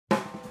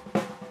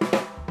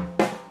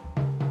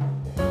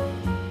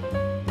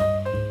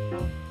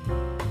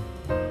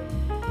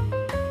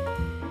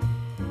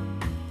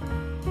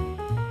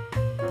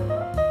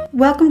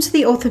Welcome to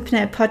the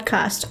Authorpreneur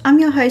podcast. I'm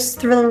your host,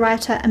 thriller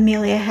writer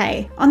Amelia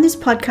Hay. On this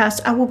podcast,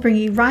 I will bring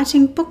you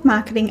writing, book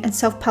marketing, and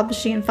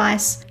self-publishing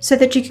advice so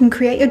that you can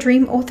create your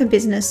dream author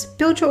business,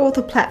 build your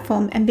author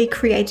platform, and be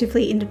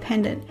creatively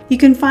independent. You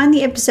can find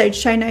the episode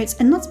show notes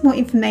and lots more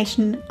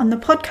information on the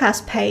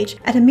podcast page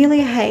at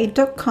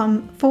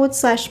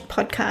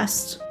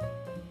ameliahay.com/podcast.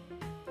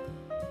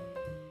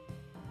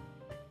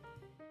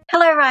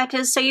 Hello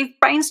writers, so you've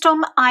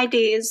brainstormed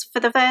ideas for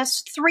the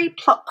first 3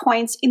 plot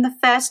points in the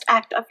first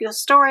act of your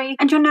story,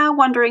 and you're now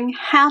wondering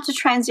how to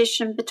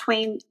transition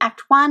between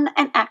Act 1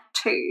 and Act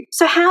 2.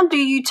 So how do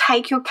you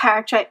take your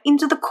character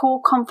into the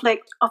core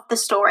conflict of the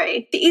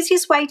story? The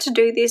easiest way to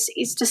do this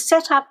is to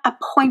set up a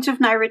point of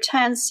no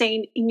return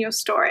scene in your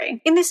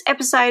story. In this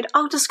episode,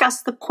 I'll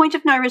discuss the point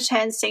of no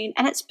return scene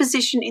and its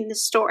position in the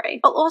story.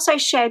 I'll also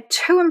share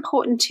 2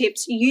 important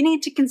tips you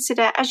need to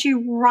consider as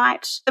you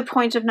write the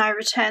point of no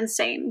return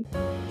scene.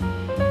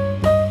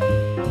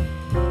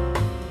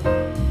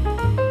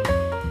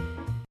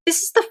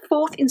 This is the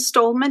 4th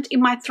installment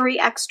in my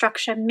 3-act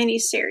structure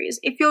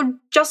mini-series. If you're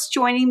just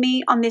joining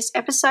me on this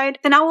episode,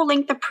 then I will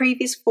link the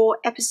previous 4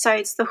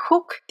 episodes, The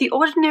Hook, The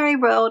Ordinary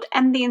World,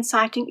 and The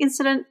Inciting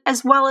Incident,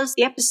 as well as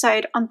the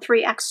episode on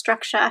 3-act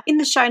structure in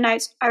the show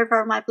notes over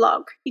on my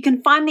blog. You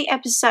can find the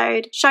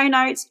episode, show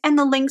notes, and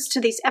the links to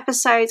these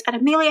episodes at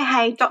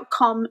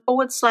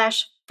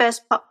ameliahay.com/first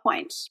plot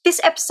point.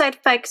 This episode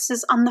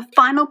focuses on the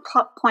final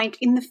plot point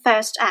in the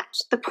first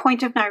act, the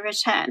point of no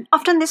return.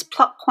 Often this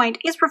plot point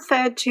is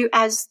referred to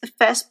as the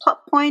first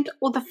plot point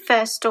or the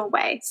first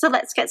doorway. So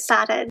let's get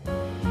started.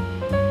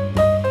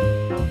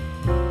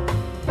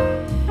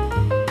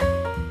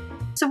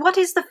 So what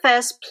is the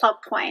first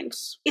plot point?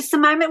 It's the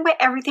moment where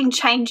everything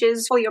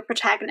changes for your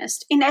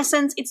protagonist. In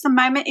essence, it's the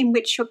moment in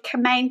which your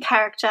main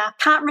character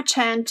can't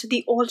return to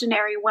the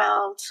ordinary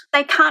world.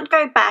 They can't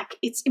go back.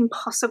 It's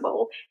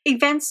impossible.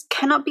 Events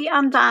cannot be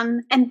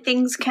undone and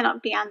things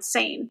cannot be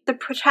unseen. The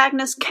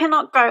protagonist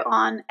cannot go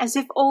on as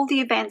if all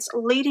the events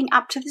leading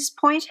up to this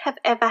point have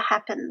ever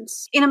happened.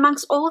 In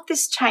amongst all of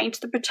this change,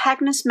 the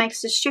protagonist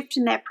makes a shift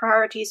in their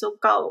priorities or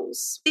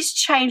goals. This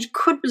change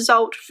could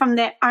result from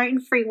their own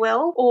free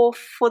will or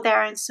for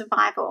their own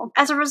survival.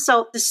 As a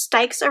result, the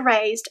stakes are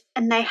raised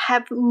and they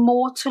have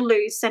more to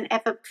lose than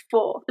ever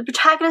before. The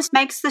protagonist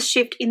makes the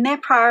shift in their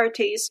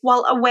priorities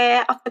while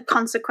aware of the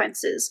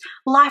consequences.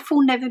 Life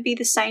will never be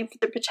the same for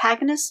the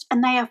protagonist,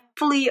 and they are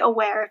fully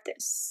aware of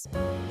this.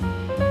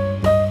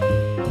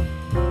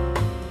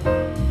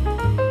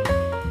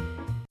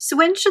 So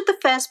when should the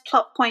first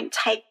plot point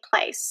take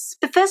place?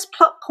 The first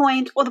plot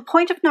point, or the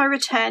point of no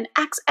return,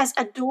 acts as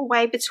a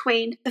doorway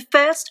between the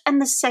first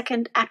and the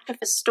second act of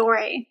a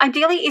story.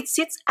 Ideally, it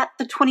sits at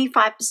the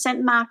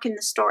 25% mark in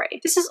the story.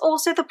 This is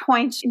also the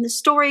point in the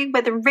story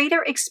where the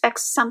reader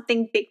expects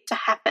something big to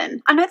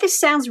happen. I know this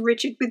sounds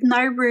rigid with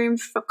no room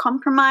for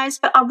compromise,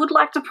 but I would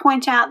like to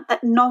point out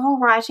that novel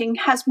writing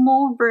has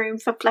more room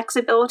for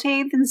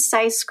flexibility than,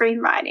 say,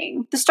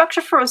 screenwriting. The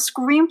structure for a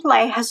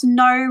screenplay has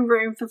no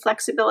room for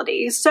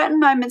flexibility. Certain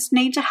moments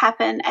need to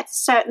happen at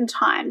certain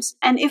times,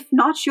 and if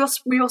not, your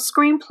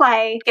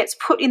screenplay gets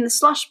put in the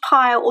slush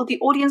pile or the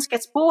audience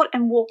gets bored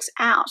and walks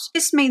out.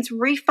 This means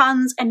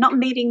refunds and not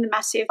meeting the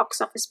massive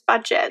box office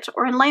budget,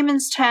 or in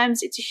layman's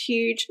terms, it's a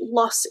huge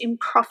loss in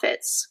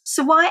profits.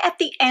 So why at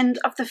the end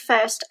of the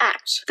first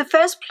act? The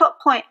first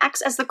plot point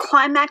acts as the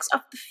climax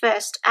of the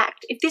first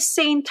act. If this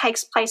scene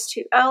takes place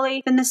too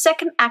early, then the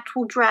second act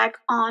will drag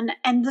on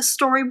and the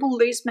story will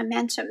lose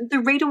momentum. The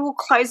reader will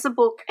close the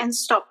book and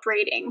stop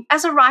reading.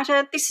 As a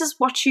writer, this is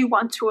what you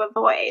want to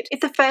avoid.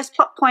 If the first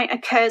plot point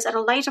occurs at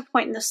a later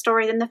point in the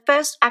story, then the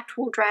first act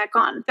will drag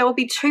on. There will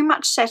be too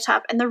much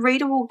setup and the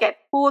reader will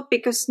get bored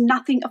because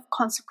nothing of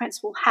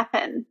consequence will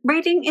happen.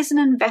 Reading is an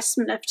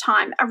investment of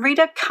time. A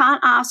reader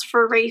can't ask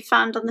for a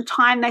refund on the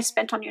time they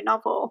spent on your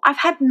novel. I've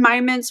had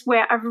moments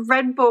where I've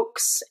read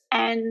books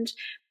and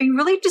been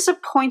really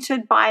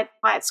disappointed by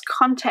its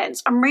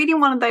contents. I'm reading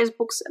one of those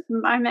books at the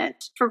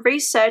moment for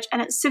research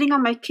and it's sitting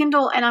on my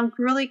Kindle and I'm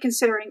really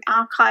considering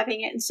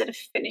archiving it instead of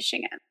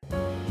finishing it.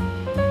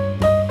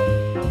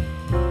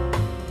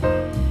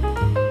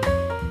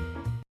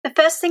 The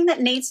first thing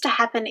that needs to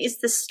happen is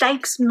the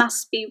stakes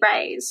must be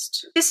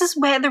raised. This is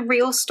where the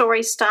real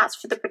story starts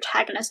for the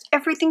protagonist.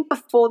 Everything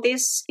before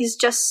this is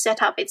just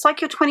set up. It's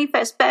like your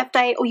 21st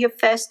birthday or your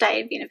first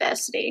day of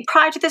university.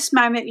 Prior to this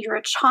moment, you're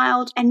a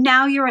child, and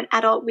now you're an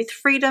adult with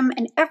freedom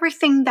and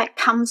everything that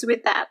comes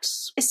with that.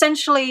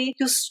 Essentially,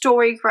 your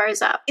story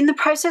grows up. In the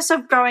process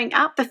of growing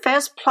up, the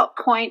first plot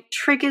point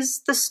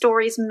triggers the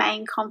story's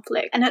main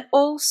conflict, and it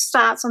all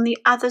starts on the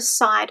other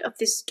side of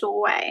this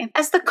doorway.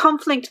 As the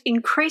conflict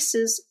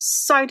increases,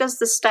 so so does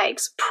the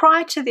stakes.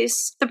 Prior to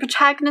this, the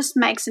protagonist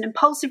makes an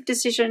impulsive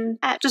decision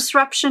at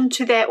disruption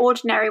to their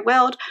ordinary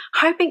world,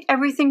 hoping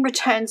everything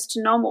returns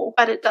to normal,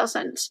 but it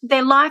doesn't.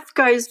 Their life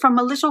goes from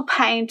a little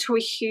pain to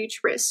a huge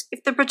risk.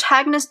 If the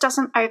protagonist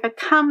doesn't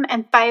overcome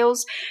and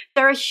fails,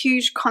 there are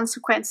huge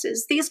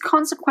consequences. These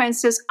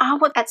consequences are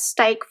what's at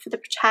stake for the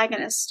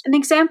protagonist. An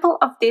example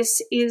of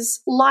this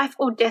is life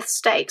or death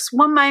stakes.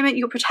 One moment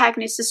your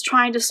protagonist is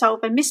trying to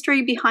solve a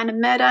mystery behind a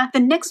murder. The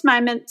next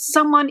moment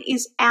someone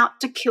is out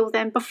to kill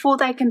them before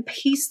they can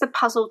piece the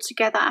puzzle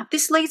together.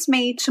 This leads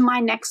me to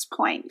my next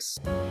point.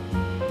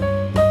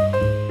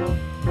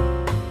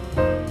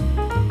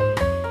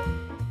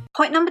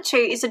 Point number 2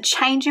 is a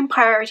change in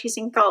priorities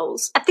and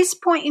goals. At this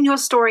point in your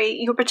story,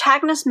 your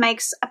protagonist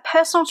makes a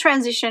personal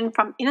transition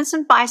from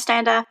innocent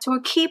bystander to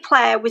a key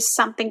player with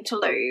something to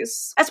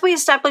lose. As we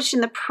established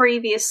in the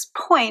previous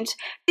point,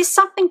 this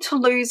something to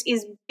lose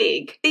is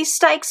big. These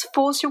stakes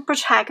force your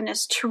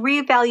protagonist to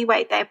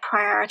reevaluate their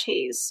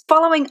priorities.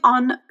 Following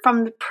on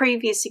from the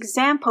previous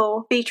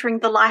example, featuring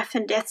the life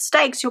and death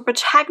stakes, your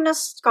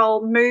protagonist's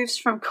goal moves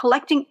from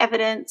collecting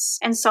evidence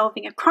and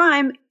solving a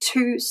crime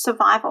to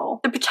survival.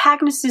 The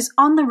protagonist is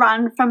on the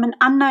run from an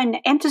unknown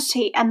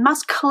entity and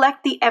must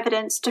collect the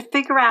evidence to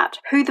figure out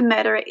who the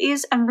murderer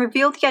is and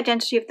reveal the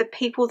identity of the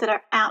people that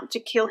are out to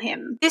kill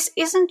him. This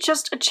isn't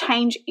just a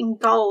change in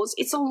goals,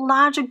 it's a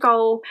larger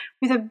goal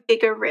with a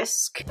bigger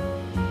risk.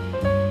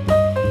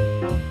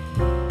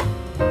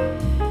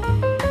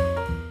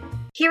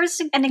 Here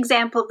is an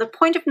example of the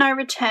point of no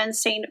return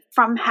scene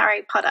from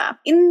Harry Potter.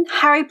 In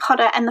Harry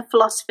Potter and the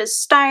Philosopher's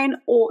Stone,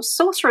 or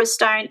Sorcerer's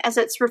Stone as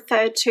it's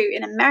referred to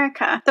in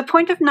America, the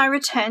point of no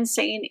return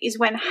scene is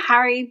when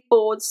Harry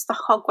boards the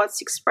Hogwarts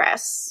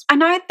Express. I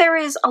know there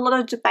is a lot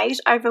of debate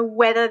over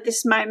whether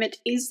this moment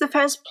is the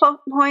first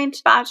plot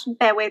point, but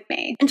bear with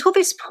me. Until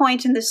this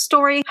point in the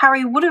story,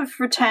 Harry would have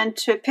returned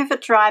to Pivot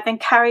Drive and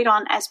carried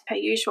on as per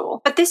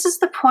usual. But this is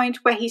the point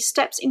where he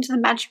steps into the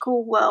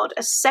magical world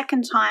a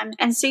second time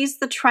and sees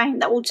the train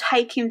that will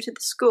take him to the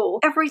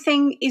school.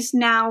 Everything is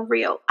now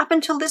real. Up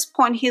until this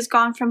point, he has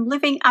gone from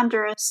living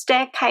under a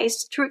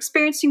staircase to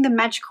experiencing the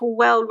magical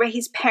world where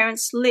his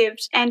parents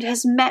lived and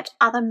has met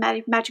other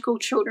magical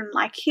children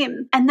like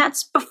him. And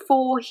that's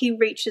before he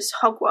reaches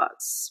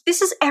Hogwarts.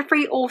 This is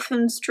every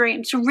orphan's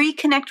dream, to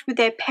reconnect with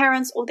their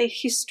parents or their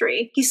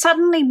history. He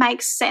suddenly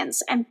makes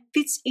sense and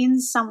fits in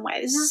somewhere.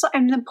 This is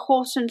an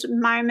important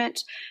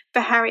moment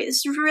for Harry.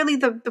 This is really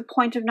the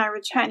point of no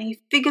return.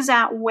 He figures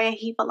out where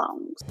he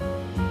belongs.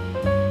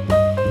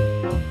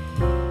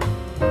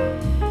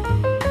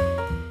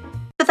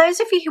 For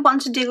those of you who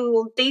want to dig a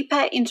little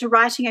deeper into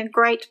writing a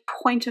great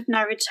point of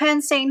no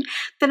return scene,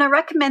 then I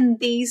recommend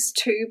these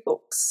 2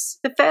 books.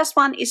 The first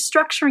one is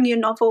Structuring Your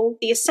Novel,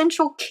 The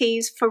Essential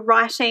Keys for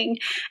Writing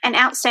an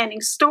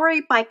Outstanding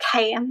Story by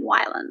K.M.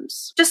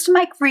 Weiland. Just to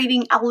make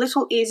reading a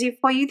little easier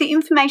for you, the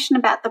information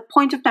about the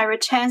point of no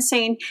return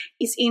scene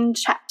is in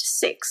chapter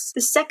 6.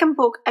 The second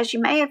book, as you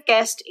may have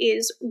guessed,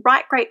 is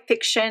Write Great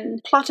Fiction,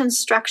 Plot and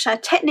Structure,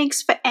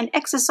 Techniques and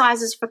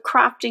Exercises for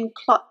Crafting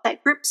Plot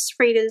that Grips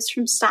Readers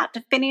from Start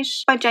to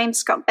Finish by James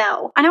Scott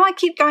Bell. I know I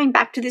keep going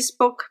back to this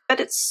book, but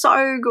it's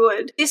so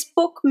good. This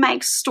book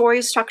makes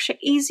story structure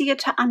easier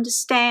to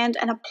understand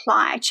and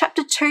apply.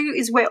 Chapter 2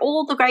 is where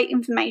all the great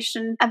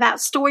information about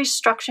story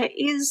structure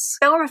is.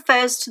 Bell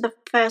refers to the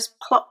first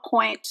plot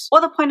point or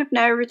the point of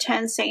no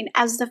return scene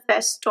as the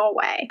first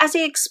doorway. As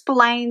he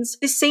explains,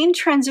 this scene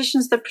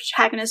transitions the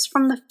protagonist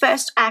from the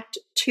first act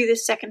to the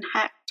second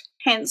act,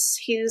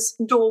 hence his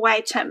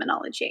doorway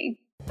terminology.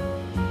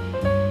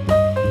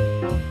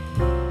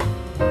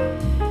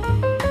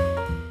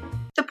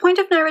 The point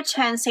of no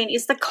return scene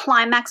is the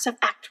climax of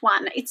Act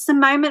 1. It's the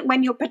moment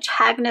when your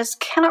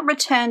protagonist cannot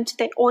return to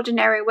their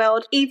ordinary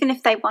world even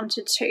if they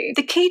wanted to.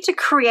 The key to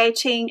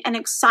creating an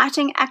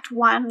exciting Act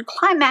 1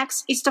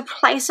 climax is to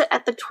place it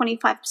at the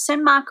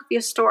 25% mark of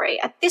your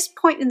story. At this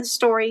point in the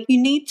story, you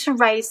need to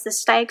raise the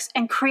stakes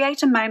and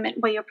create a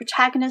moment where your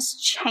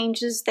protagonist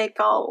changes their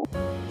goal.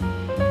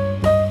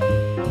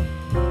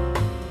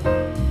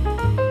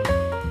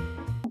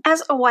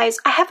 As always,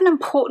 I have an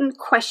important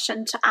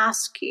question to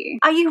ask you.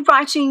 Are you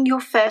writing your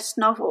first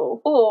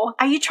novel? Or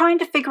are you trying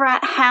to figure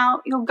out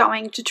how you're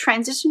going to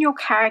transition your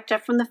character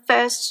from the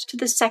first to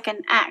the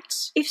second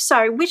act? If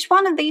so, which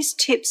one of these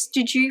tips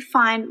did you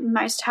find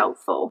most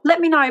helpful?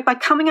 Let me know by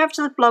coming over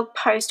to the blog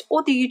post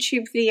or the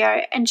YouTube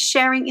video and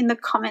sharing in the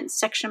comments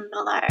section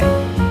below.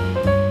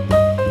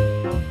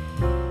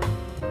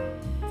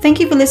 Thank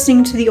you for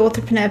listening to the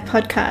Authorpreneur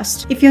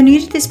podcast. If you're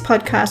new to this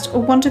podcast or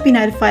want to be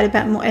notified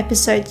about more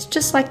episodes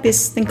just like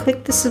this, then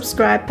click the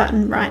subscribe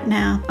button right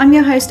now. I'm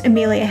your host,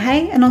 Amelia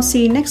Hay, and I'll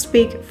see you next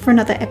week for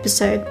another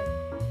episode.